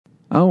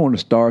I want to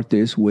start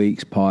this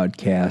week's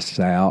podcast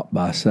out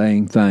by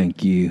saying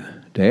thank you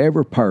to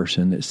every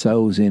person that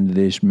sows into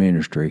this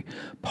ministry,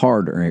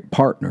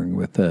 partnering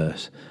with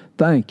us.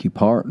 Thank you,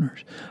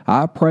 partners.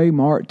 I pray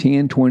Mark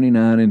 10,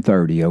 29, and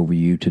 30 over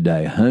you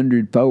today.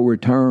 100-fold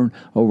return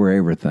over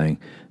everything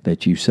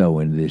that you sow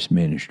into this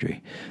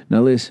ministry.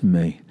 Now listen to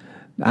me.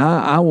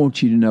 I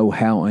want you to know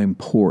how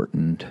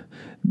important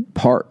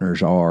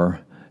partners are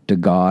to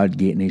God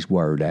getting His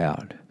Word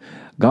out.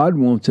 God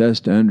wants us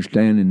to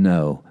understand and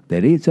know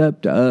that it's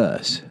up to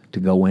us to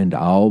go into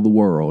all the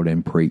world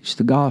and preach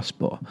the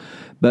gospel.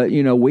 But,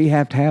 we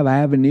have to have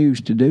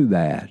avenues to do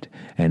that.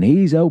 And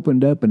He's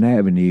opened up an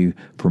avenue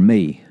for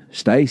me,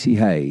 Stacy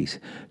Hayes,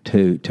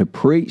 to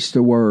preach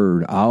the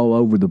Word all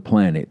over the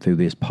planet through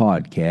this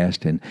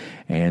podcast.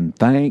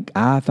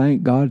 I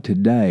thank God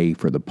today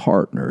for the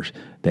partners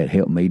that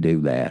help me do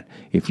that.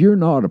 If you're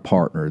not a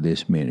partner of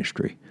this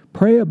ministry,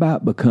 pray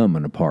about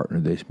becoming a partner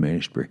of this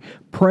ministry.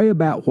 Pray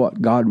about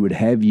what God would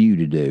have you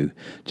to do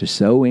to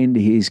sow into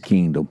His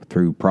kingdom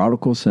through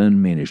Prodigal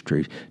Son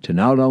Ministries, to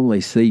not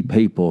only see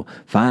people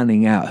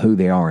finding out who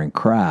they are in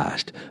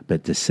Christ,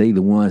 but to see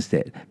the ones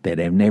that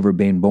have never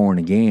been born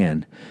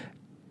again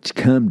to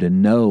come to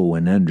know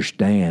and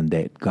understand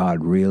that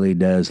God really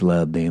does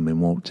love them and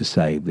want to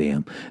save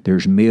them.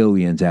 There's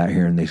millions out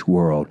here in this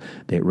world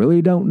that really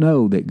don't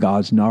know that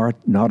God's not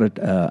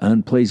an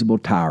unpleasable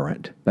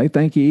tyrant. They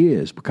think He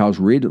is, because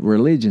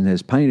religion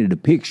has painted a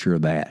picture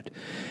of that.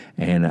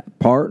 And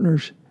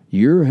partners,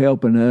 you're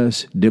helping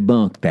us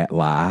debunk that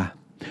lie.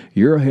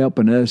 You're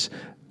helping us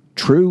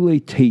truly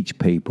teach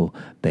people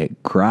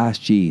that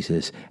Christ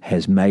Jesus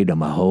has made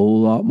them a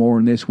whole lot more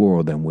in this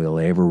world than we'll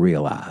ever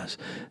realize.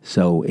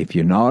 So if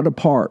you're not a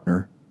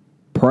partner,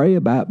 pray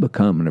about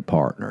becoming a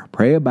partner.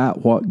 Pray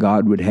about what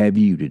God would have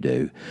you to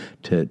do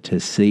to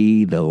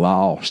see the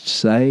lost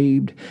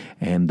saved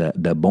and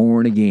the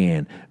born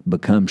again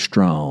become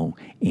strong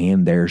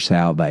in their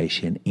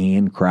salvation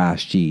in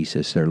Christ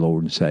Jesus, their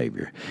Lord and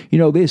Savior.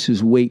 This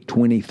is week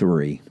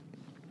 23.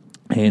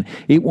 And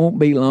it won't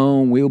be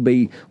long. We'll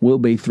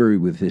be through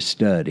with this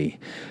study.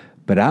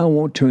 But I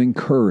want to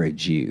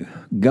encourage you.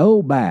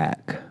 Go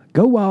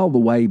all the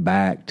way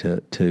back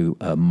to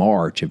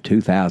March of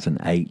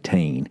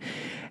 2018,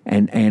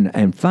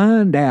 and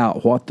find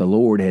out what the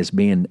Lord has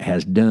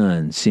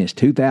done since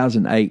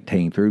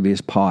 2018 through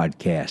this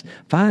podcast.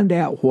 Find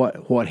out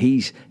what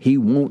He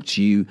wants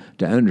you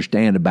to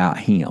understand about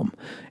Him,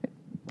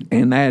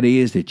 and that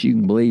is that you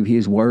can believe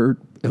His word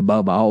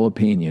above all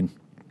opinion.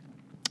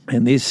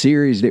 And this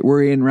series that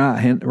we're in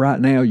right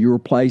now, Your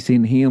Place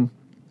in Him,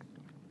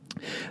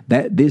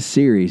 that this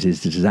series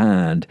is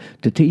designed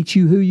to teach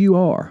you who you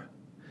are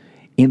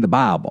in the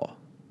Bible,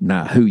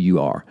 not who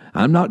you are.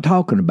 I'm not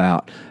talking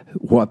about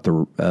what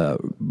the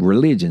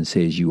religion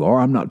says you are.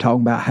 I'm not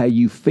talking about how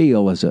you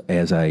feel as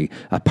a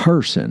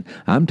person.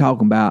 I'm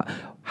talking about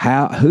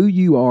who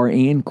you are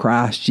in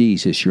Christ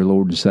Jesus, your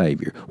Lord and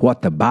Savior,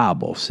 what the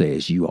Bible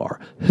says you are,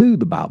 who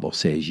the Bible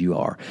says you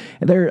are.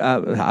 And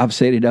I've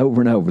said it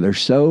over and over.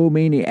 There's so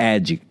many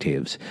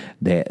adjectives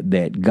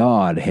that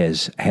God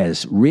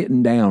has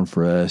written down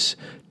for us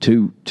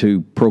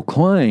to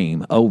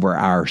proclaim over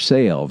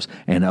ourselves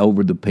and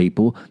over the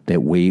people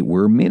that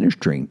we're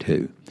ministering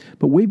to.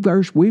 But we've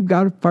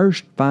got to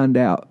first find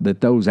out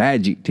that those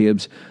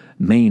adjectives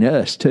mean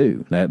us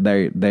too. That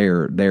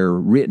they're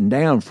written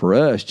down for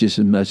us just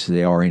as much as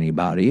they are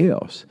anybody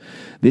else.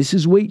 This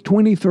is week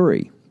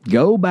 23.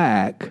 Go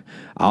back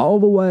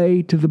all the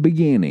way to the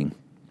beginning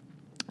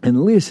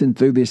and listen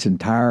through this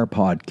entire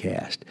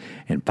podcast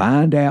and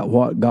find out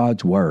what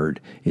God's Word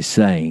is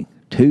saying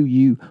to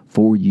you,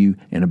 for you,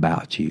 and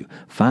about you.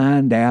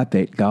 Find out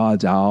that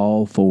God's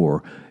all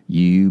for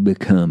you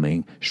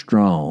becoming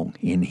strong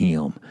in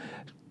Him.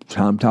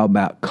 I'm talking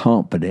about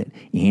confident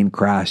in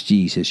Christ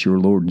Jesus, your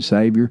Lord and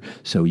Savior,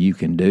 so you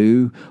can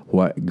do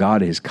what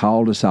God has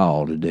called us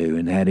all to do,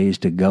 and that is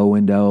to go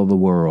into all the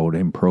world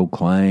and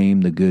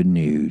proclaim the good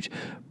news.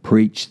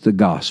 Preach the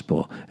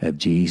gospel of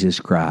Jesus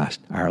Christ,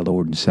 our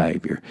Lord and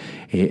Savior.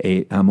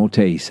 I'm going to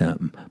tell you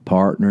something.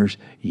 Partners,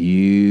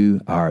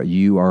 you are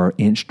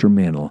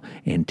instrumental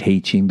in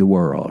teaching the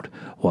world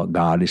what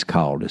God has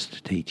called us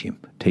to teach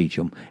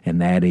them.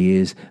 And that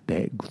is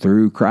that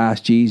through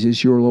Christ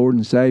Jesus, your Lord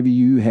and Savior,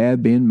 you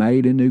have been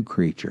made a new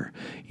creature.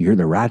 You're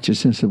the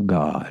righteousness of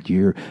God.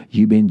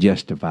 You've been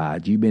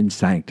justified. You've been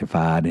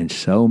sanctified, and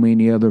so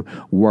many other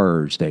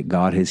words that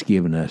God has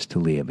given us to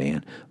live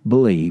in.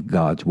 Believe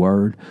God's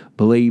Word.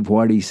 Believe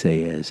what He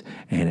says,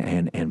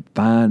 and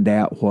find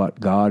out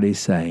what God is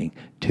saying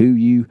to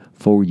you,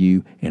 for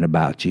you, and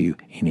about you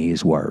in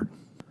His Word.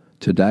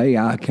 Today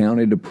I count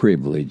it a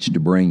privilege to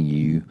bring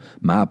you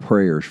my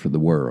prayers for the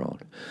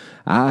world.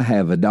 I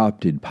have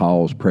adopted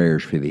Paul's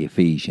prayers for the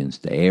Ephesians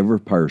to every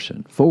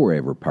person, for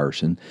every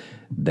person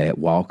that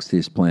walks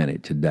this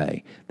planet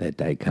today, that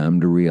they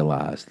come to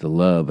realize the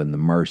love and the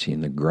mercy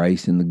and the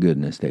grace and the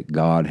goodness that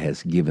God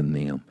has given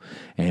them.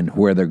 And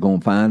where they're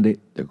going to find it,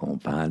 they're going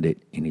to find it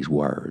in His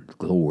Word.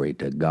 Glory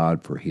to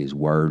God for His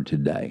Word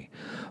today.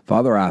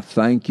 Father, I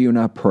thank you and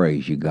I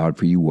praise you, God,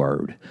 for your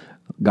Word.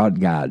 God,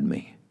 guide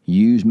me.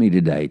 Use me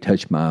today.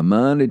 Touch my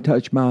mind and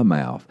touch my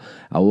mouth.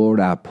 Oh, Lord,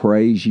 I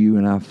praise you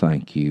and I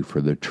thank you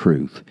for the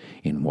truth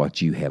in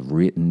what you have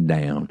written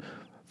down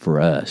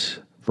for us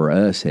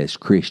as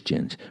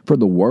Christians, for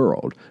the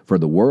world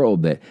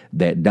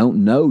that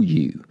don't know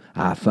you.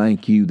 I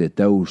thank you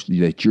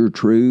that your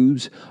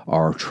truths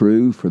are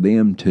true for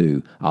them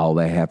too. All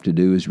they have to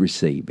do is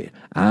receive it.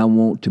 I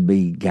want to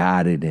be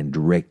guided and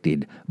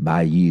directed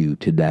by you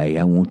today.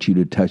 I want you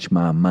to touch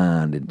my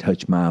mind and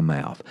touch my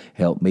mouth.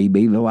 Help me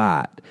be the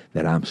light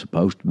that I'm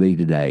supposed to be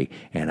today,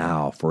 and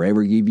I'll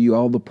forever give you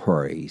all the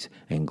praise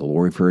and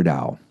glory for it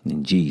all.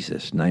 In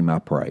Jesus' name I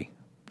pray.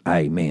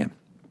 Amen.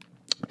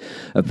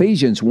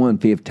 Ephesians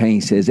 1:15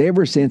 says,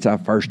 "Ever since I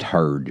first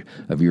heard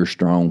of your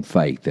strong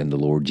faith in the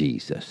Lord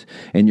Jesus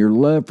and your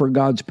love for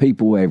God's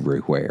people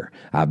everywhere,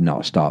 I've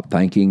not stopped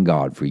thanking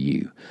God for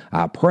you.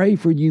 I pray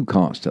for you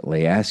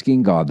constantly,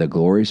 asking God, the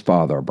glorious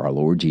Father of our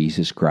Lord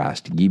Jesus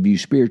Christ, to give you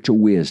spiritual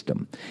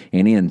wisdom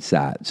and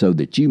insight so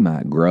that you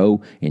might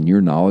grow in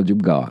your knowledge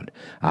of God.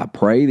 I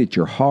pray that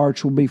your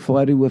hearts will be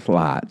flooded with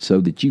light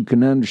so that you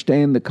can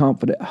understand the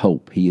confident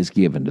hope He has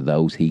given to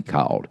those He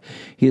called,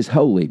 His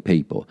holy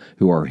people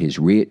who are His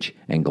rich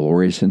and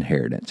glorious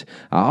inheritance.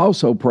 I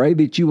also pray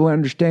that you will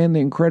understand the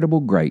incredible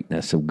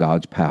greatness of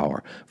God's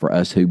power for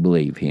us who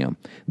believe Him.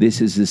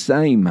 This is the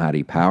same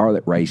mighty power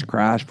that raised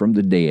Christ from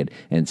the dead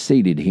and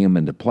seated Him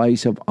in the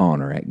place of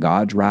honor at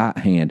God's right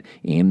hand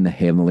in the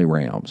heavenly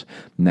realms.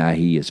 Now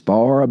He is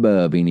far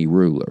above any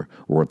ruler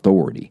or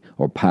authority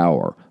or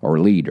power or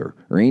leader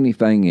or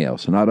anything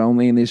else, not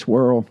only in this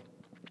world,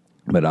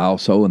 but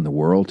also in the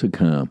world to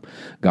come.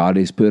 God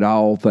has put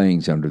all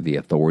things under the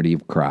authority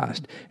of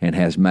Christ and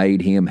has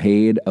made Him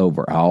head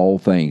over all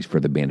things for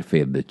the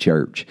benefit of the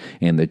church.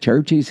 And the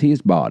church is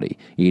His body.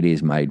 It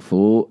is made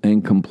full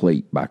and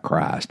complete by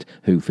Christ,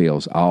 who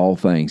fills all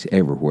things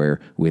everywhere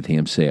with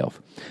Himself.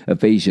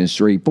 Ephesians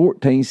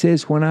 3:14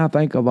 says, "When I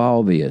think of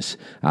all this,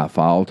 I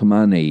fall to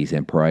my knees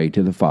and pray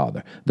to the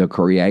Father, the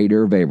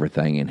Creator of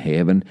everything in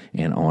heaven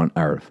and on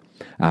earth.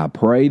 I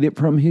pray that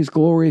from His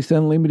glorious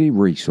unlimited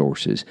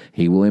resources,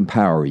 He will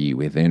empower you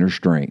with inner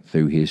strength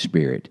through His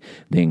Spirit.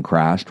 Then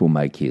Christ will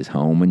make His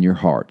home in your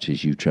hearts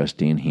as you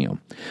trust in Him.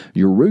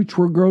 Your roots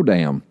will grow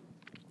down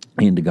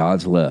into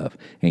God's love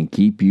and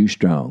keep you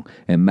strong.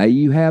 And may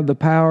you have the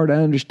power to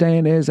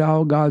understand, as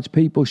all God's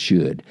people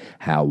should,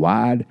 how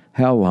wide,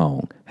 how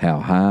long, how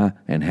high,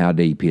 and how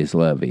deep His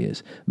love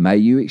is. May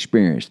you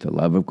experience the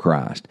love of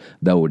Christ,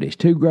 though it is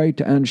too great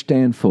to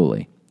understand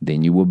fully.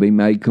 Then you will be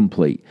made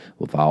complete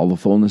with all the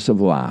fullness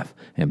of life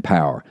and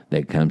power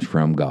that comes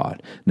from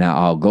God. Now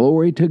all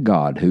glory to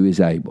God, who is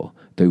able,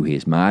 through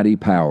His mighty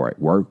power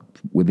at work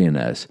within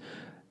us,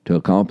 to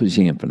accomplish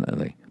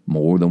infinitely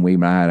more than we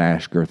might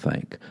ask or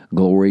think.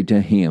 Glory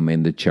to Him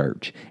in the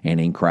church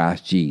and in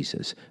Christ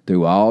Jesus,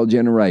 through all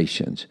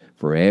generations,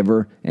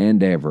 forever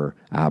and ever.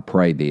 I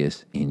pray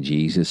this in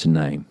Jesus'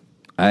 name.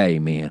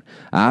 Amen.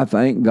 I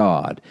thank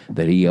God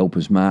that He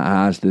opens my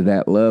eyes to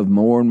that love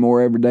more and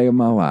more every day of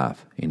my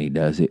life, and He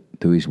does it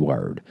through His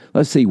Word.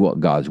 Let's see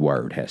what God's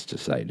Word has to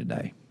say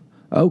today.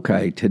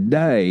 Okay,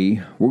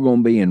 today we're going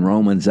to be in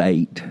Romans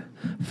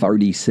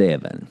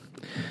 8:37.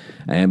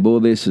 And boy,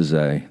 this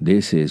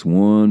is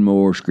one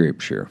more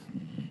scripture.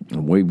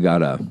 We've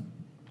got a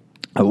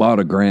lot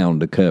of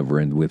ground to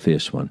cover with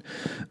this one.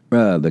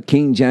 The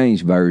King James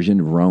Version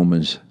of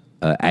Romans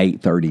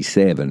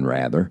 8:37,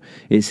 rather,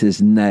 it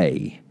says,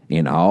 "Nay,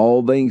 in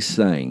all these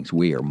things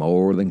we are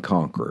more than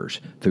conquerors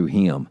through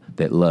Him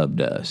that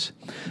loved us."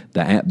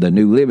 The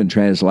New Living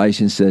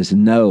Translation says,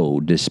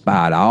 "No,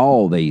 despite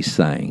all these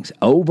things,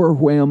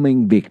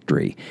 overwhelming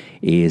victory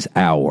is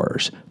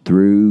ours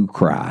through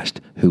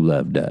Christ who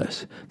loved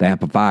us." The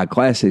Amplified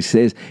Classic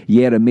says,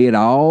 "Yet amid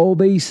all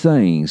these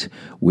things,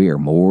 we are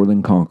more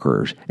than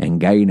conquerors and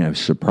gain a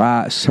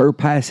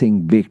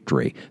surpassing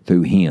victory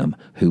through Him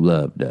who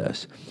loved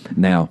us."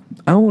 Now,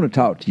 I want to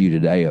talk to you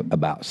today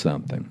about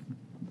something.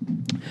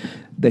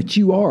 That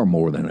you are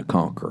more than a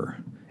conqueror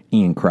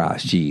in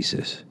Christ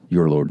Jesus,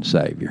 your Lord and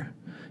Savior.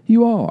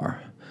 You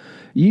are.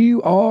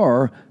 You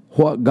are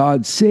what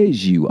God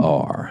says you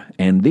are,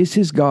 and this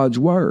is God's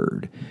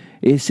Word.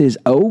 It says,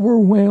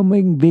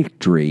 overwhelming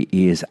victory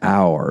is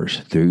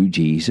ours through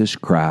Jesus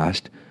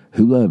Christ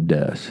who loved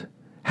us.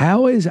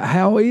 How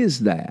is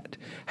that?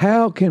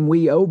 How can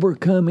we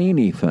overcome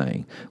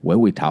anything? Well,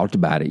 we talked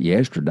about it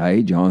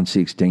yesterday. John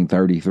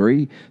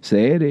 16:33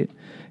 said it.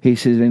 He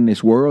says, in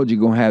this world you're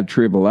going to have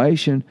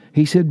tribulation.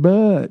 He said,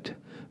 but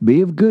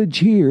be of good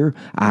cheer.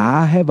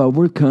 I have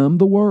overcome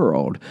the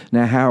world.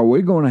 Now, how are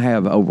we going to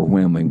have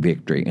overwhelming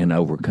victory and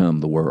overcome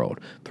the world?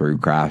 Through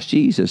Christ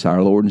Jesus,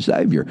 our Lord and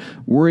Savior.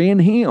 We're in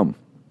Him.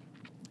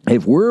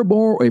 If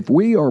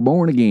we are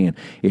born again,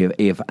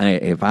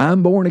 if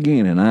I'm born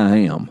again, and I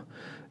am,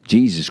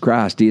 Jesus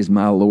Christ is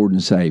my Lord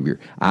and Savior.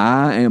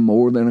 I am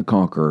more than a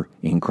conqueror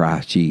in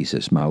Christ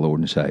Jesus, my Lord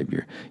and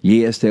Savior.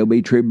 Yes, there'll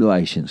be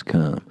tribulations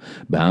come,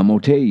 but I'm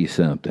going to tell you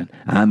something.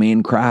 I'm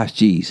in Christ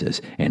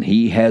Jesus, and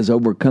He has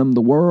overcome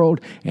the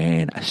world,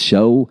 and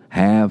so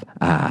have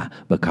I,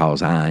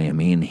 because I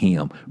am in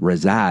Him,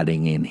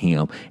 residing in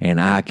Him,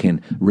 and I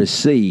can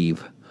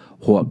receive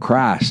what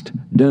Christ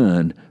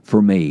done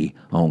for me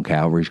on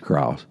Calvary's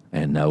cross,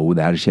 and know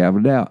without a shadow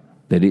of doubt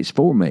that it's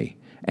for me,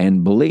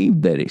 and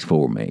believe that it's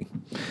for me.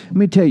 Let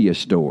me tell you a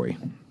story.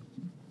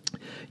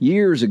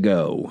 Years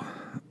ago,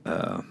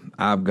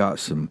 I've got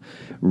some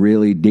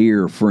really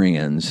dear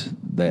friends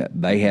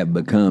that they have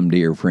become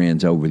dear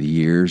friends over the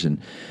years, and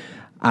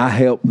I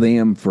helped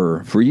them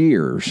for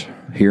years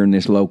here in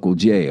this local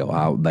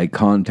jail. They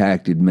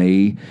contacted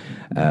me.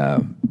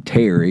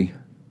 Terry,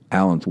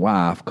 Alan's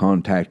wife,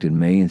 contacted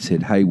me and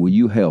said, "Hey, will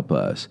you help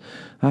us?"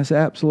 I said,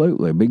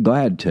 "Absolutely, I'd be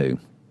glad to."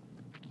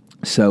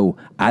 So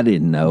I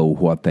didn't know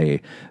what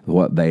they'd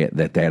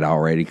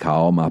already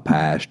called my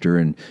pastor,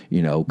 and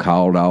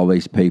called all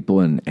these people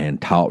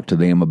and talked to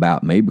them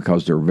about me,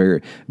 because they're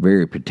very,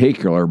 very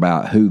particular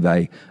about who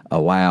they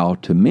allow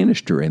to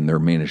minister in their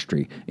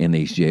ministry in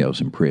these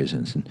jails and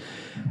prisons.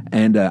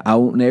 And I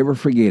won't never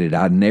forget it.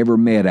 I'd never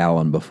met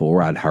Alan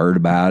before. I'd heard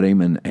about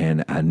him,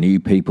 and I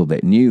knew people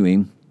that knew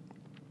him,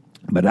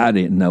 but I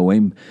didn't know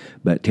him.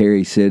 But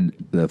Terry said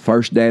the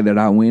first day that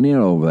I went in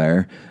over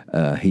there,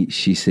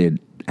 she said,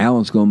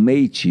 "Alan's going to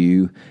meet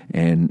you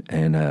and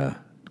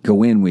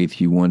go in with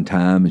you one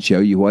time and show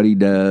you what he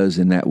does,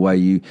 and that way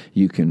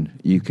you can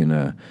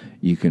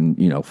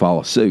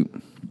follow suit."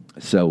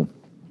 So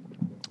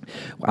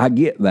I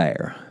get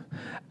there,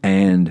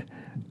 and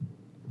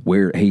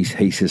he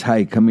says,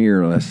 "Hey, come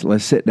here.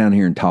 Let's sit down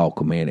here and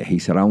talk a minute." He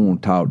said, "I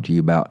want to talk to you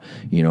about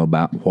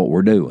what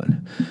we're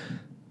doing."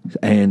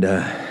 And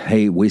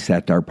we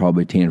sat there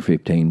probably 10,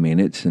 15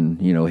 minutes,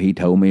 and he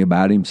told me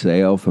about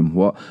himself and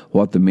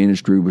what the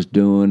ministry was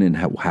doing and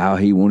how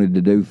he wanted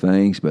to do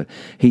things. But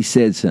he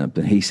said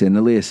something. He said,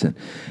 "Now listen,"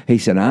 he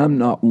said, "I'm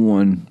not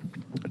one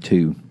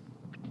to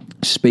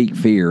speak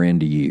fear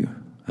into you.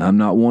 I'm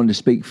not one to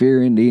speak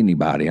fear into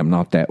anybody. I'm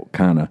not that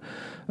kind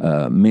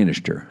of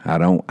minister. I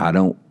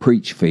don't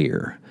preach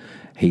fear."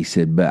 He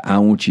said, "But I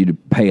want you to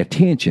pay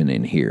attention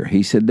in here."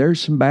 He said, "There's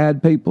some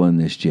bad people in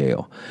this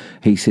jail."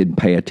 He said,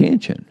 "Pay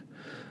attention."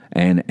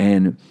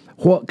 And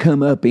what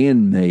come up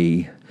in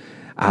me,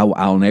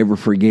 I'll never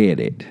forget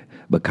it,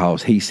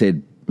 because he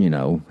said, he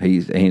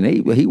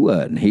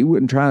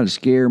wasn't trying to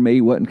scare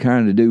me, wasn't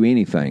trying to do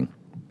anything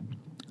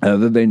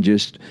other than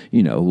just,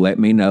 let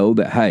me know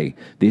that, hey,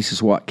 this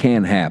is what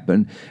can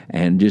happen,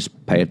 and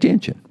just pay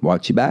attention,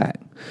 watch your back.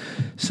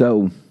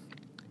 So,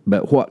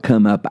 but what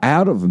come up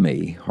out of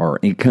me, or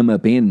it come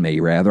up in me,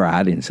 rather,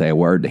 I didn't say a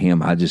word to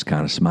him. I just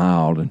kind of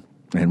smiled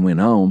and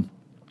went on.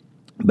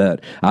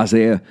 But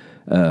Isaiah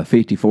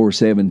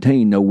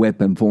 54:17, "No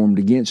weapon formed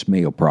against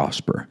me will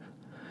prosper.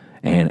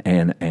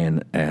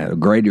 And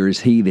greater is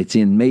He that's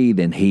in me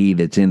than he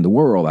that's in the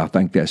world." I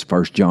think that's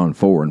 1 John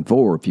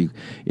 4:4,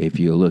 if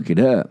you look it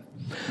up.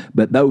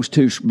 But those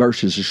two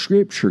verses of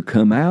Scripture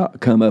come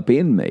up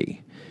in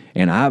me.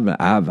 And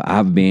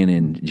I've been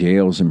in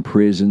jails and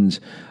prisons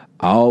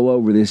all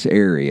over this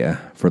area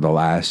for the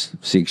last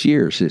 6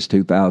 years, since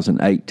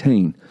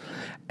 2018.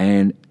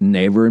 And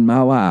never in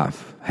my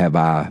life have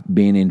I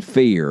been in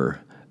fear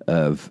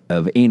of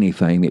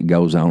anything that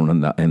goes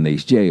on in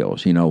these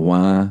jails. You know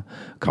why?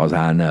 Because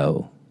I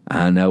know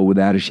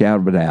without a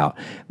shadow of a doubt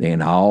that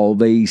in all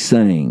these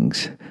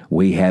things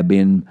we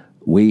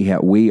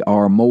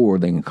are more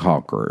than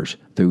conquerors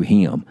through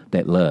Him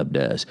that loved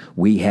us.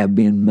 We have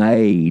been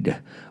made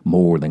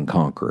more than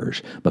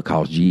conquerors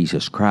because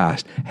Jesus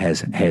Christ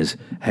has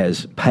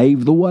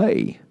paved the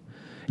way.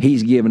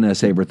 He's given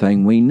us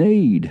everything we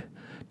need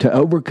to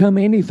overcome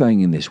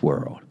anything in this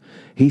world.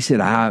 He said,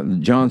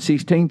 John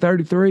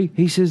 16:33,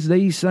 He says,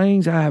 "These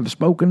things I have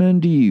spoken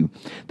unto you,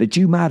 that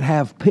you might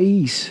have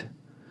peace."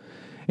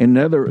 In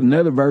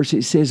another verse,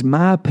 it says,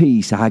 "My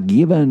peace I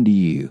give unto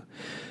you."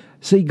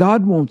 See,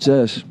 God wants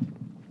us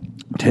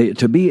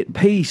to be at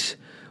peace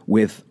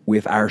with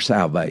our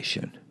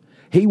salvation.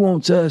 He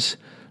wants us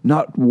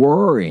not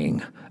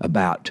worrying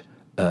about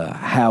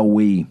how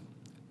we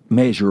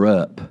measure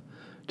up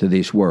to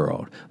this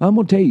world. I'm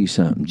going to tell you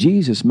something.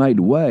 Jesus made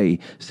a way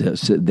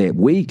so that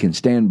we can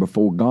stand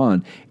before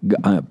God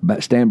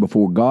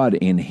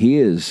in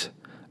His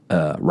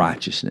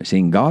righteousness,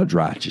 in God's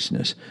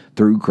righteousness,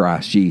 through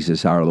Christ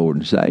Jesus, our Lord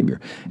and Savior.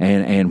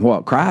 And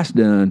what Christ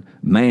done,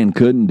 man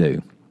couldn't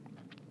do.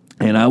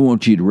 And I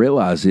want you to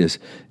realize this,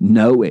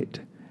 know it,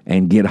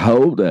 and get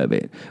hold of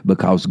it,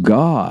 because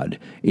God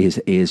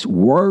is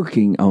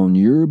working on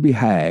your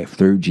behalf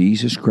through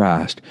Jesus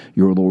Christ,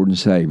 your Lord and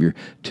Savior,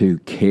 to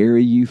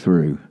carry you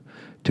through,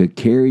 to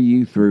carry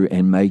you through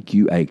and make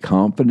you a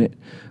confident,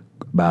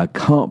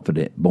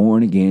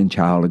 born again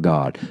child of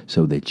God,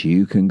 so that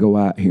you can go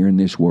out here in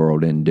this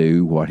world and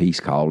do what He's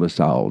called us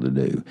all to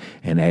do,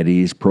 and that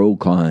is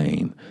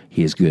proclaim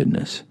His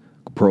goodness,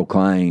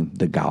 proclaim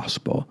the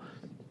gospel,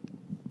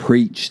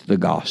 preach the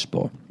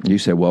gospel. You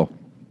say, well,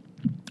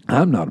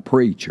 I'm not a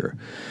preacher.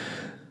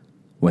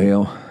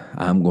 Well,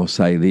 I'm going to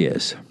say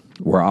this.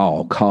 We're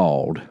all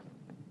called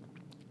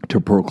to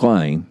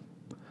proclaim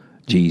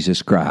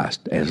Jesus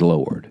Christ as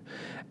Lord.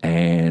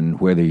 And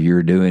whether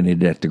you're doing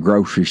it at the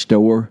grocery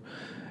store,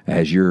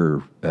 as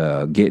you're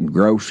getting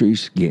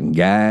groceries, getting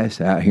gas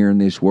out here in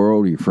this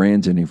world, your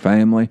friends and your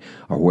family,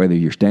 or whether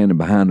you're standing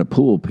behind a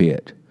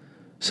pulpit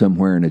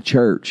somewhere in a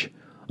church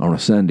on a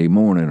Sunday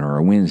morning or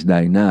a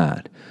Wednesday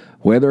night,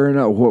 whether or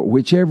not,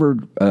 whichever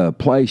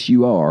place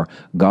you are,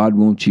 God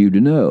wants you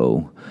to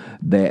know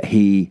that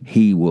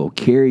He will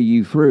carry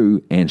you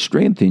through and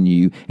strengthen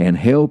you and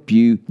help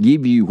you,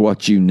 give you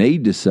what you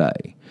need to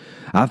say.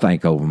 I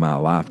think over my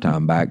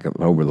lifetime, back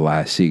over the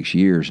last 6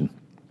 years, and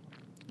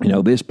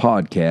this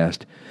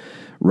podcast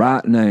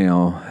right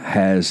now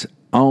has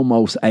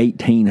almost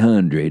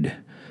 1,800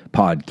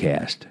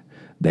 podcasts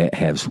that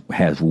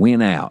has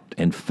went out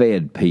and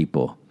fed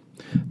people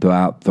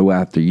throughout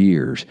the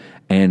years,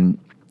 and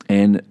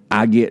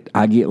I get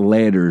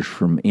letters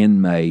from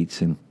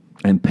inmates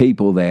and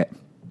people that,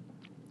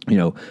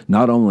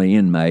 not only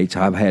inmates.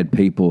 I've had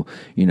people,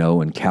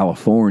 in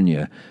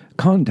California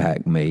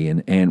contact me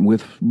and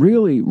with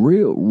really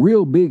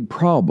real big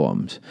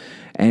problems.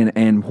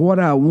 And what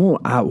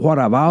what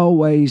I've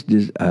always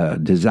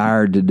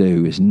desired to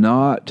do is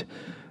not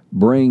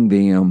bring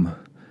them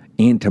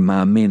into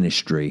my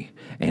ministry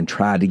and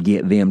try to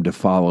get them to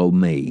follow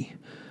me.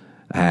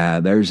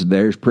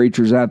 There's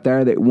preachers out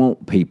there that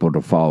want people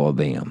to follow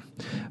them.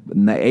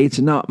 It's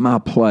not my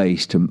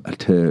place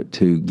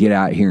to get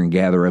out here and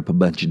gather up a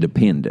bunch of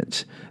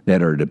dependents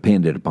that are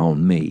dependent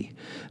upon me.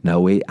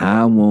 No,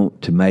 I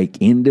want to make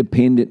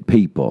independent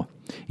people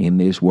in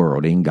this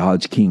world, in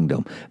God's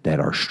kingdom, that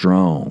are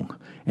strong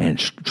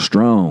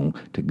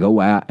to go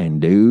out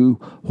and do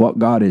what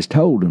God has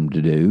told them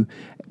to do,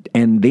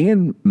 and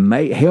then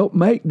help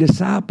make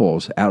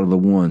disciples out of the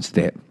ones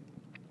that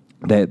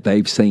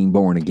they've seen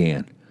born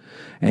again.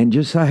 And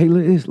just say, hey,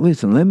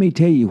 listen, let me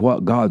tell you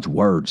what God's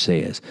Word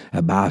says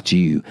about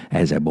you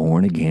as a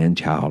born-again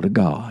child of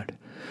God.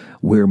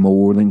 We're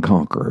more than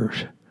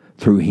conquerors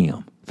through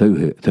Him.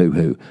 Through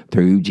who?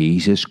 Through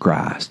Jesus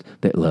Christ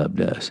that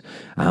loved us.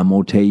 I'm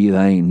going to tell you,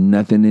 there ain't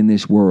nothing in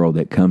this world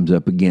that comes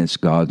up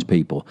against God's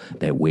people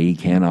that we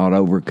cannot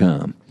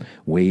overcome.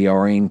 We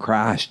are in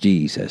Christ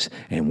Jesus,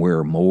 and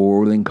we're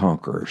more than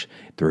conquerors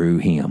through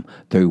Him,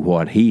 through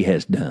what He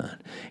has done.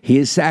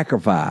 His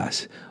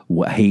sacrifice,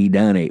 He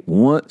done it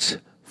once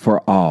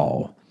for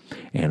all.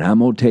 And I'm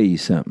going to tell you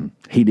something.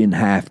 He didn't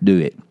have to do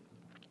it.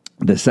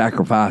 The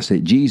sacrifice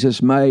that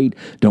Jesus made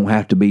don't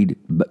have to be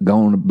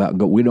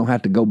we don't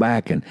have to go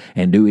back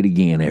and do it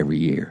again every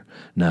year.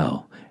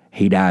 No,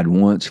 He died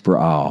once for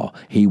all.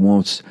 He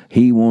wants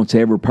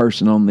every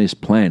person on this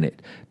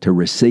planet to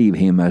receive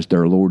Him as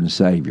their Lord and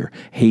Savior.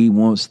 He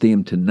wants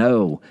them to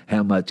know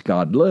how much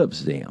God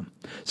loves them.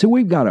 So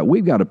we've got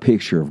a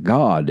picture of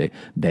God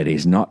that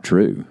is not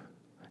true.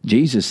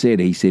 Jesus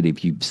said, He said,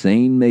 if you've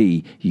seen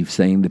me, you've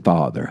seen the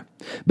Father.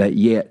 But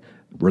yet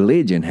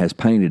religion has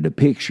painted a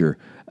picture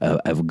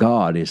of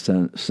God as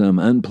some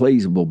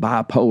unpleasable,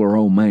 bipolar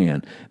old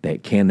man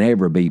that can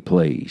never be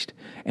pleased.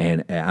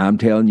 And I'm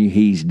telling you,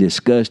 He's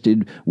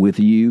disgusted with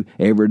you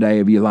every day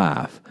of your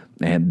life.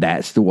 And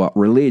that's what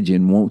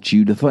religion wants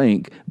you to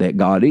think that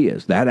God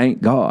is. That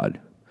ain't God.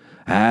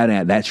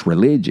 That's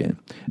religion.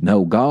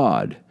 No,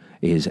 God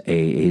is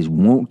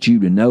wants you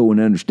to know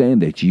and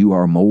understand that you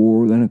are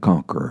more than a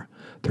conqueror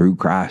through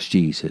Christ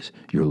Jesus,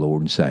 your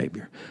Lord and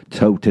Savior.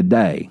 So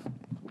today,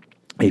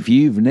 if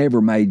you've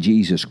never made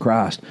Jesus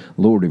Christ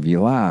Lord of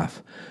your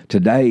life,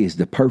 today is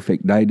the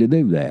perfect day to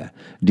do that.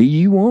 Do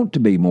you want to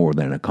be more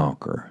than a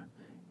conqueror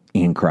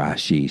in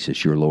Christ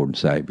Jesus, your Lord and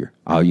Savior?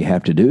 All you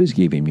have to do is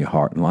give Him your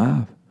heart and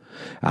life.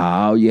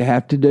 All you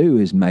have to do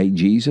is make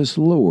Jesus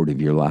Lord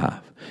of your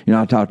life.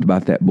 I talked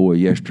about that boy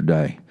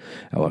yesterday.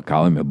 I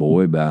call him a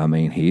boy, but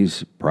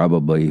he's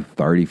probably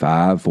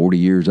 35, 40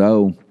 years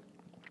old.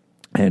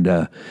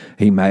 And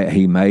he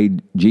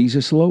made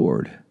Jesus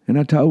Lord. And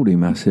I told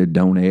him, I said,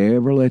 don't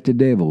ever let the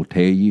devil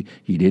tell you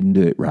you didn't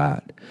do it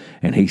right.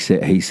 And he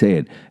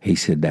said,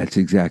 that's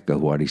exactly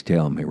what he's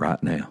telling me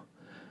right now.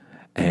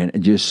 And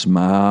just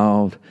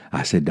smiled.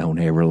 I said, don't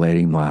ever let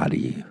him lie to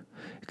you.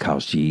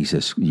 Because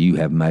Jesus, you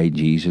have made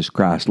Jesus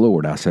Christ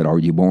Lord. I said, are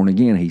you born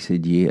again? He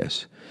said,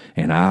 yes.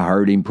 And I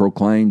heard him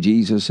proclaim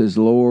Jesus as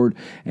Lord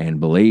and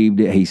believed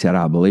it. He said,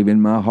 I believe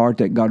in my heart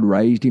that God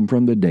raised him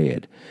from the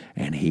dead.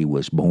 And he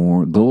was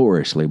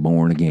gloriously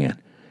born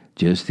again.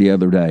 Just the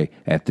other day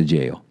at the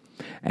jail.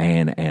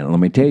 And let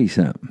me tell you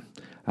something.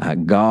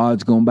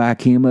 God's going to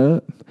back him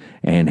up,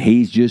 and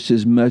he's just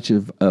as much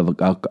of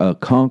a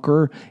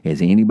conqueror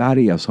as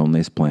anybody else on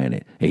this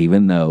planet,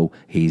 even though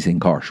he's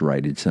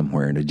incarcerated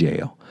somewhere in a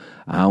jail.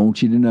 I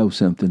want you to know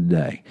something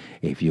today.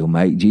 If you'll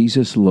make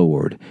Jesus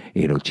Lord,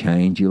 it'll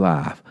change your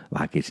life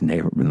like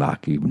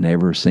you've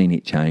never seen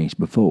it changed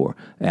before.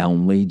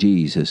 Only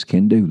Jesus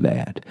can do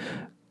that.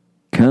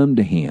 Come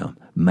to him,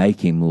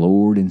 make him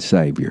Lord and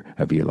Savior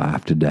of your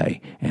life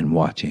today, and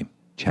watch him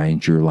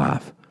change your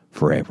life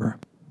forever.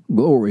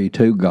 Glory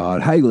to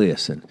God. Hey,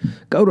 listen,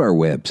 go to our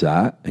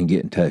website and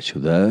get in touch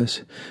with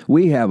us.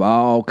 We have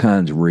all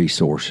kinds of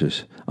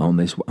resources on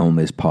this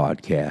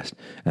podcast.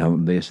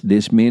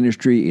 This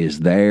ministry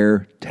is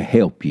there to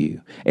help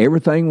you.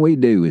 Everything we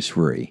do is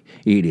free.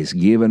 It is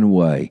given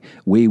away.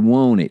 We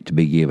want it to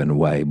be given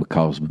away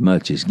because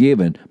much is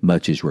given,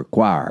 much is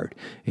required.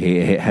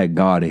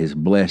 God has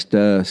blessed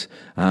us.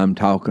 I'm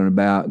talking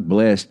about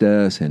blessed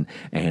us and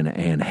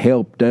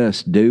helped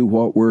us do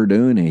what we're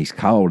doing, and he's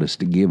called us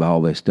to give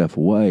all this stuff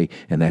away,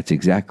 and that's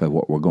exactly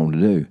what we're going to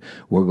do.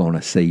 We're going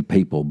to see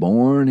people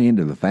born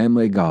into the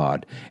family of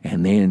God,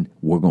 and then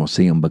we're going to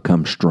see them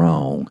become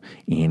strong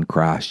in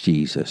Christ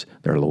Jesus,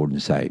 their Lord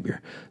and Savior.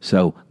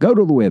 So go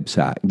to the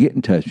website, get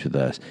in touch with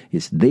us.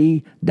 It's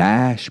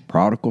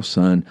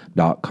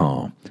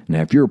the-prodigalson.com.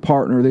 Now, if you're a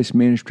partner of this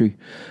ministry,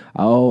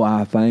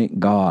 I thank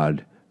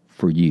God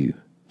for you,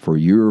 for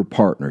your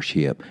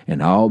partnership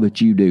and all that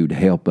you do to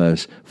help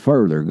us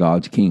further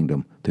God's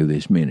kingdom through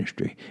this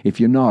ministry. If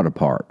you're not a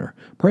partner,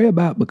 pray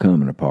about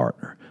becoming a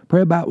partner.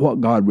 Pray about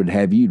what God would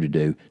have you to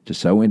do to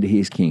sow into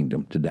his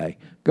kingdom today.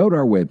 Go to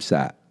our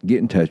website. Get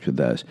in touch with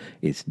us.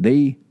 It's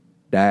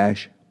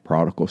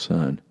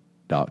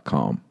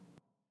the-prodigalson.com.